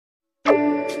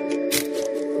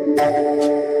Pagod.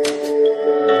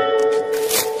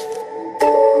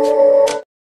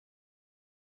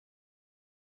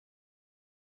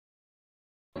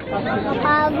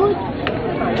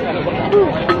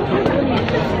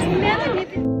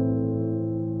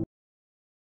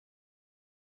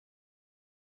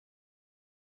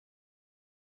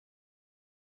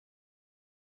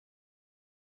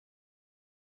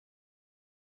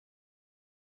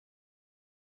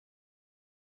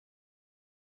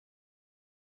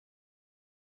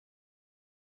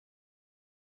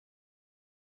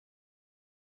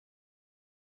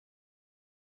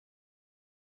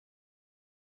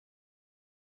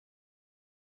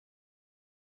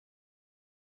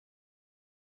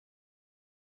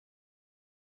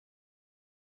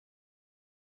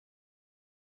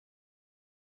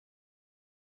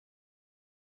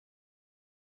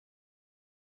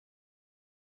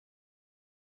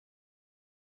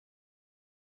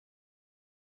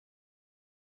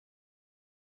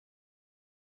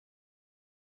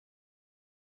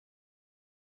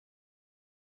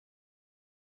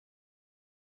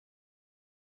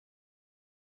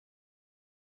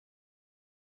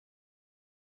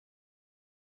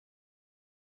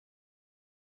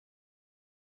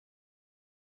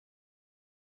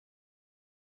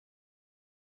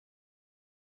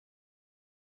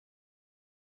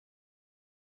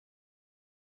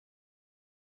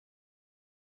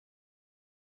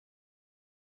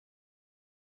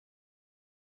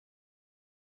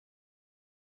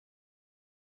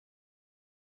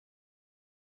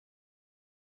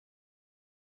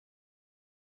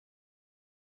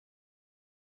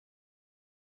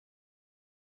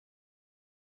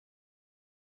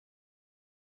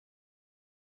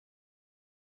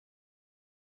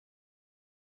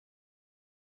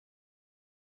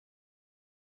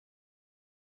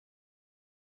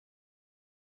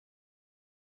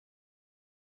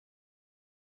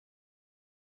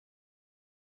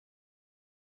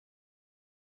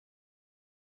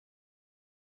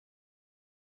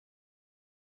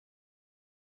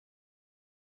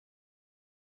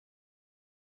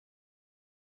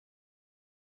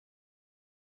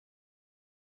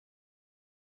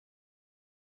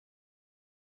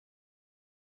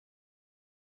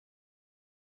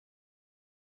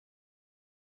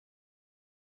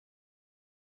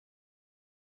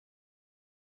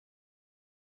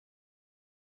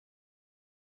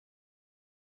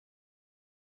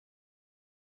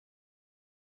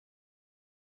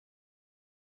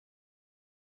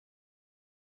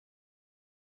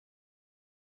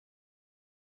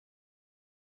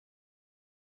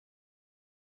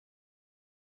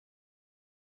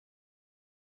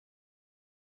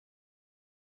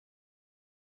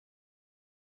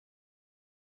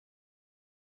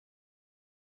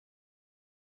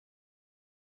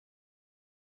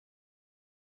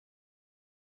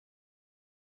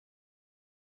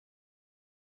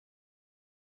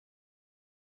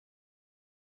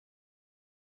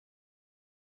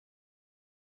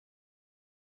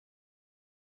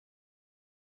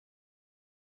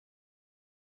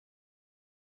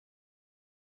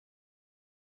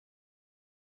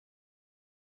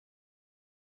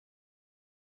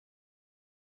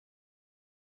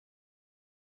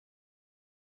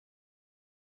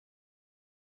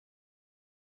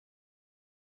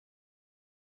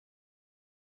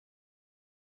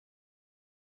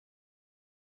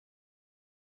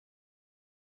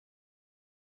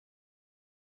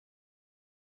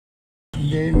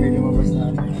 Hindi, may lumabas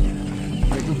na ano.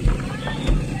 Ito.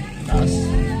 Taas.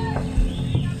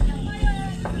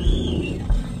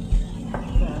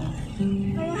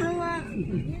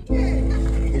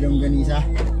 Ilong ganisa.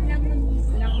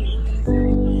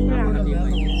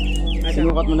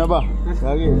 Sinukat mo na ba?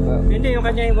 Lagi. Hindi, yung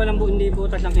kanya yung walang hindi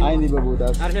butas ng kinuha. Ay, hindi ba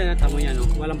butas? Arsa, natamo yan, no?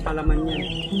 Walang palaman yan.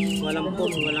 Walang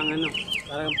pog, walang ano.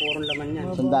 Parang purong laman yan.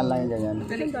 Sandaan lang yung ganyan.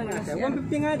 Sandaan na siya.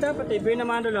 150 nga dapat eh.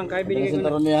 Binamano lang. Kaya binigay ko na.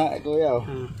 Sintaron niya, kuya oh.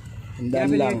 Kaya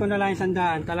binigay ko na lang yung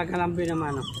sandaan. Talaga lang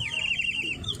binamano.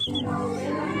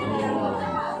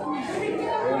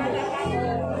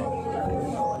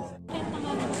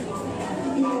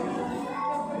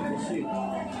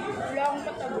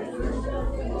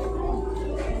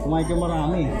 Kumain ka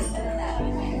marami.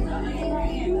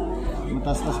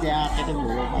 Matas-tas kaya akit ang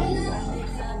buwa pa.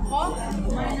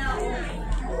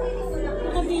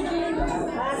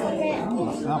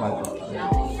 Bakit?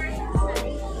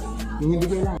 Yung hindi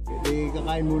ko lang.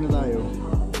 Kakain muna tayo.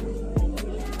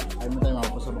 Kain mo tayo,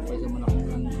 makapasabak tayo sa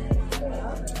manakunan.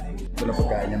 Ito lang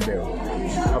pagkain niyang beo.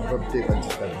 Ababte pa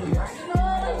sa tabi.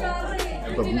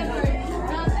 Ababte.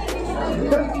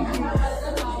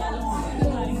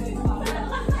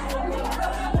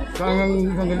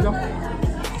 Hanggang ganito?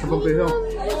 10 piso.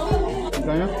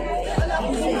 Magkano?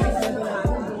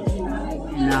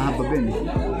 Inahabag yun eh.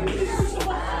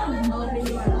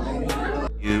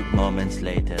 Few moments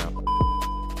later.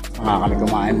 Mga kami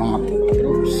kumain mga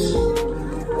troops.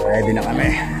 Ready na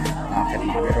kami. Nakakit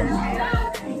na kami ron.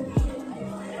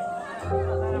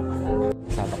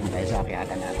 Satak na tayo sa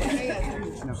akyatan natin.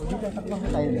 Satak na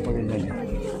tayo na pagganyan.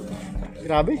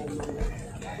 Grabe.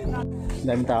 Ang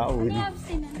daming tao. Ano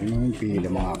yung pila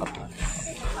mga kapatid.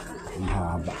 Ang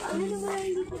haba.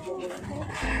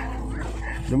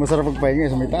 Doon masarap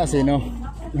pagpahinga sa may taas eh, no?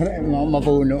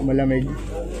 Mapuno, malamig.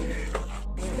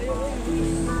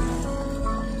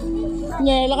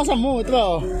 Nye, lakasan mo. Ito ba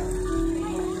oh?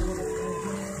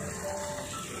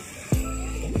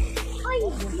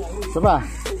 Isa ba?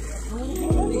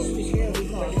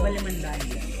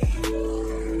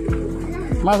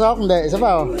 Masok? Hindi. Isa ba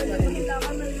oh?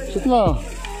 Shoot mo.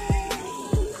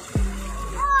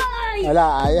 Wala,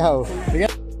 ayaw.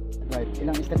 Right,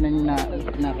 ilang step na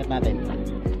nakakit natin?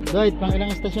 Right, pang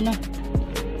ilang station na?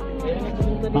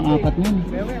 Pang-4 na yun.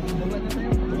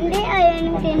 Hindi, ayan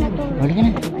ang tinatulog. Balik ka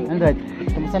na. Ano, Dwight?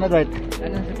 Kamusta na, Dwight?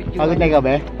 Pagod na ikaw,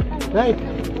 be? Dwight!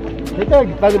 Richard,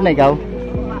 pagod na ikaw?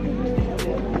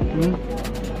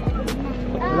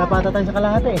 Wala pa ata tayo sa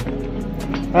kalahati eh.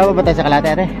 Wala pa ba tayo sa kalahati,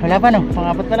 ate? Wala pa, no?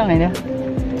 Pang-4 pa lang, eh, no?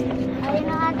 Ayun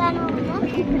ang atanong mo.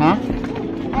 Ha?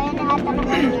 Ayun ang atanong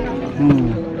mo.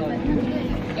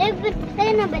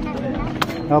 Sa'yo na ba natin na?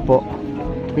 Opo.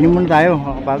 Pinin muna tayo,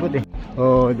 makakapagod eh.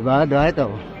 Oh, diba? Dwight,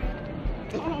 oh.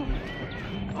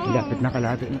 Lapit na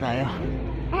kalahati na tayo.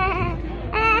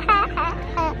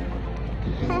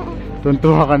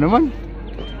 Tuntuha ka naman.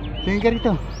 Tingin ka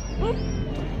rito.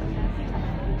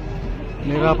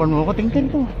 Nahirapan mo ako. Tingin ka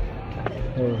rito.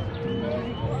 Oh.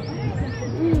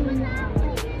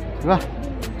 Diba?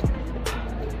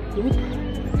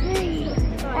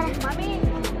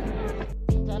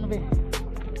 Sa ano ba?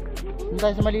 Doon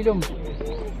tayo sa malilom.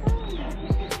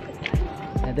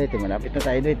 Dito, malapit na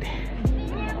tayo dito.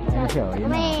 Ano siya?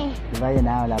 Yun na. Diba yun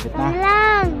na? Malapit na. Ano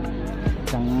lang?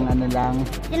 Isang ano lang.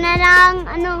 Yun na lang,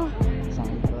 ano?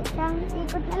 Isang ikot. Isang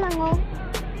ikot na lang, oh.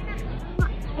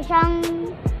 Isang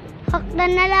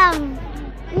hakdan na lang.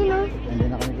 Yun, oh. Andun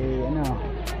na kami kay ano.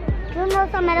 Doon na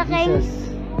sa malaking. Jesus.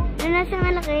 Doon na sa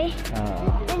malaki.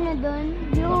 Oo. Ano doon?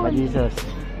 Papa Yun. Jesus.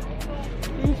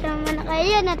 Doon sa malaki.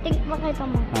 Yun, nating pakita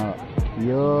mo. Oo.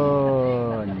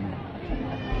 Yun.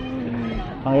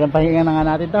 Pang ilang pahinga na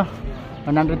nga natin to?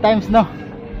 100 times, no?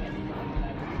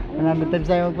 100 times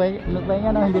tayo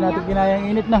magpahinga, no? Hindi natin kinaya ang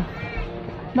init, no?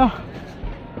 No?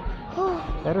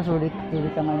 Pero sulit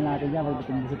ang ano natin dyan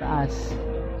pagdating sa taas.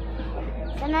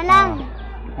 Ito na lang.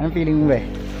 Anong feeling mo ba?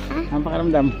 Anong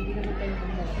pakiramdam?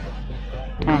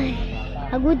 Ha?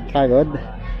 Pagod. Pagod?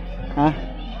 Ha?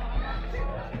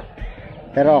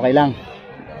 Pero okay lang.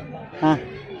 Ha?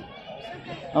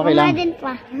 Okay lang. Din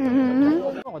pa.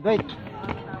 Oh, Dwight.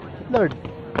 Lord.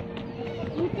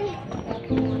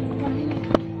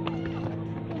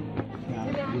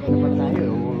 Dito pa tayo.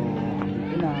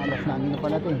 Dito na. Alas namin na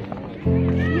pala ito eh.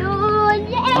 Yun!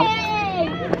 Yay!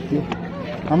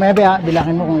 Mamaya ba,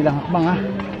 bilangin mo kung ilang hakbang ha.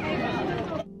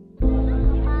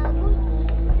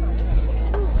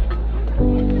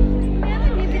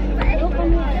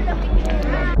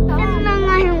 Saan na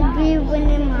nga yung view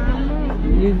ni mama?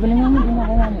 Libre naman mo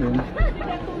gumagawa mo yun.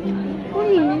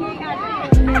 Uy!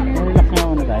 Relax nga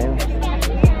muna tayo.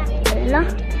 Wala?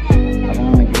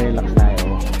 Habang nag-relax tayo,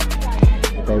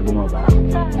 tayo bumaba.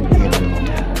 Nag-relax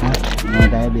muna. Ha? Mga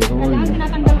tayo biro.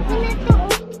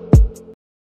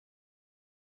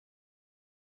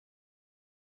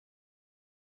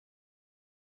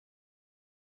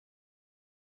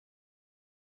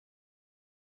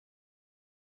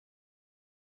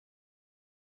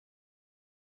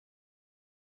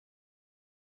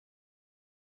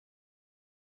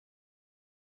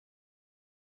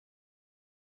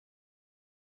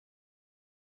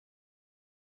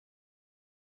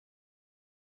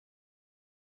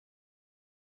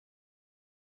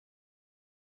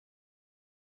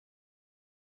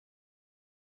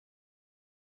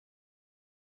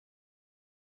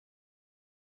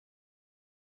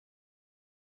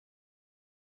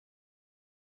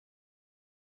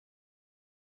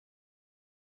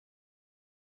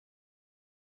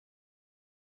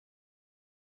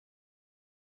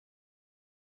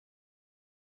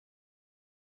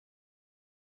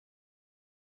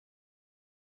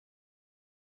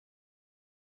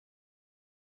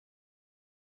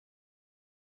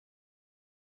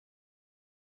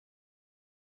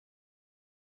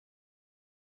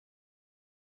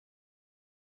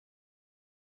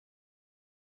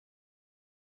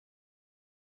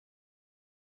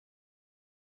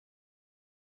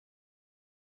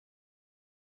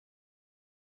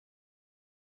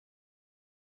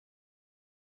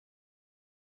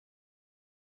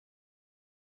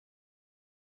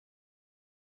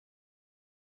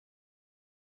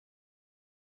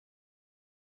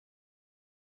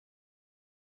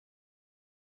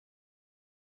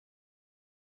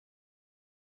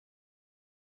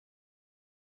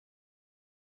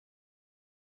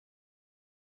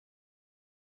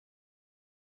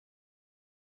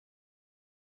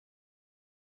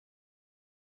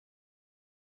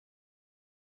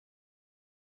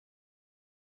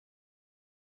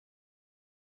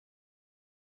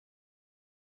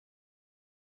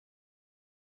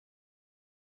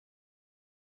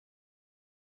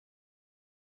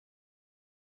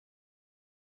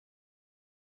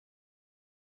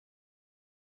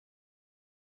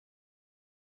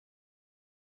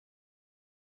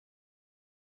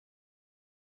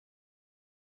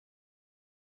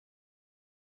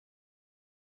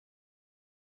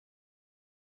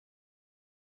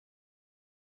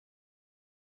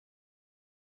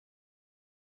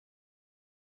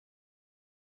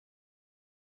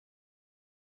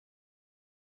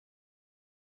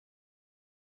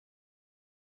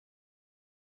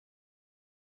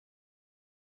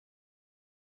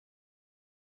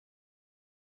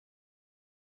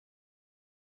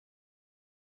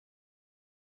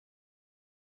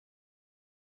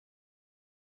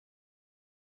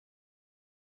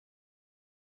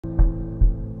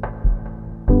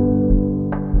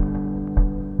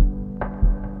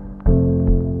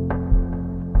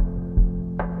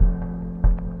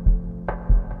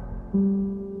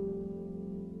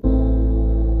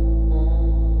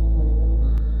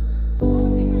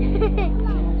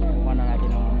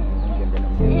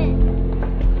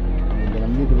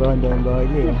 yung bahay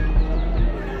niya.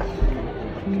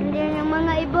 Hindi yung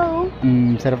mga iba oh.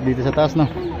 Sarap dito sa taas, no?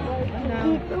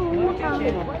 Dito,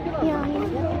 yan.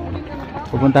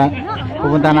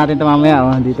 Pupunta natin ito mamaya,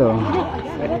 oh, dito. Oh.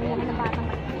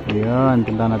 Ayun,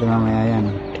 punta natin mamaya yan.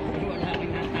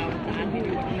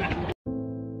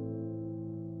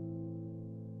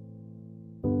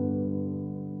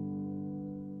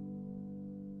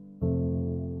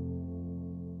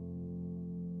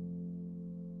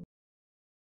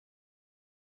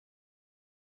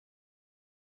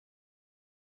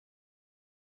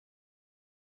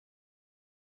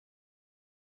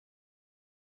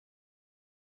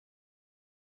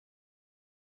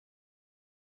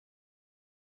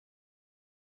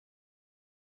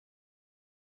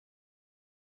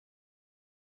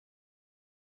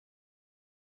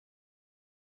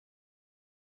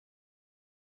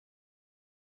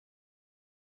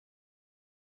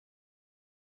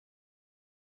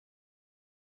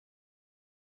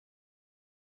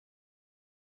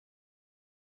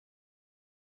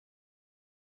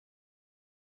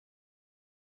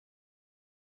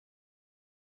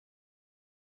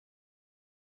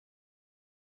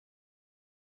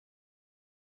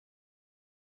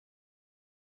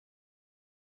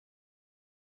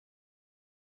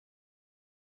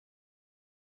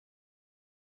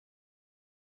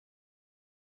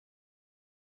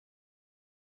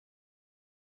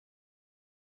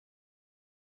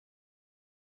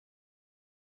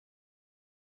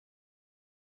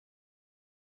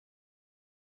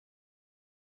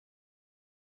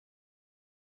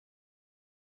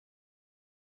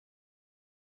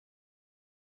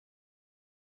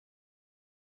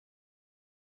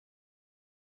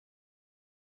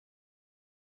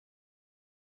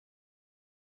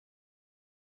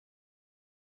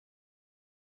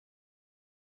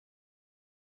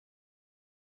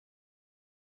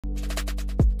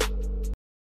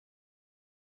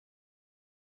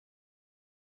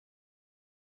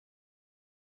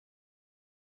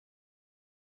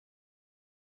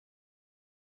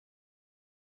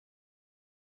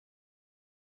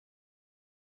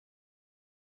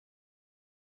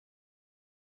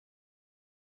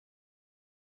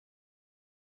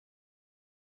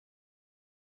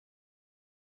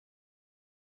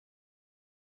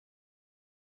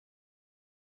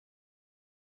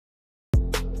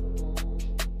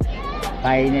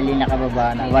 Finally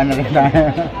nakababa na. Baba na rin tayo.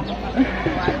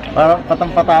 Parang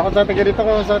patang-patakot sa taga rito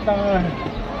ko sa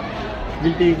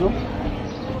binti ko.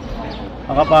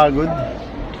 Nakapagod.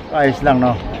 Ayos lang,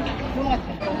 no?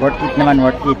 Worth it naman,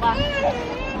 worth it.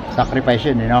 Sacrifice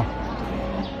yun, you know?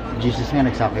 Jesus nga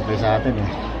nag-sacrifice sa atin, eh.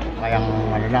 Kayang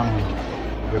ano lang,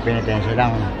 penitensya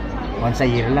lang. Once a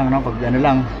year lang, no? Pag ano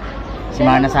lang,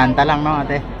 Semana Santa lang, no,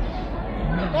 ate?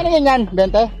 Ano yan,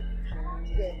 20?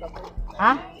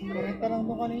 Ha? Parang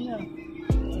mo kanina.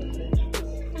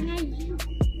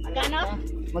 Magkano?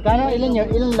 Magkano?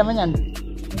 Ilan laman yan?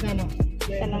 Magkano?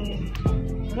 Isa lang yun.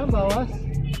 Ano bawas?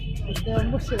 Ito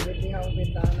ang bus eh. Ito yung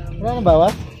bentahan namin. Wala na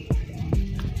bawas?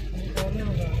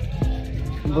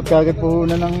 Ambot kagad po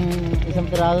na ng isang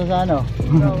piraso sa ano?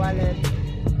 Ito, wallet.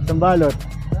 Isang balot.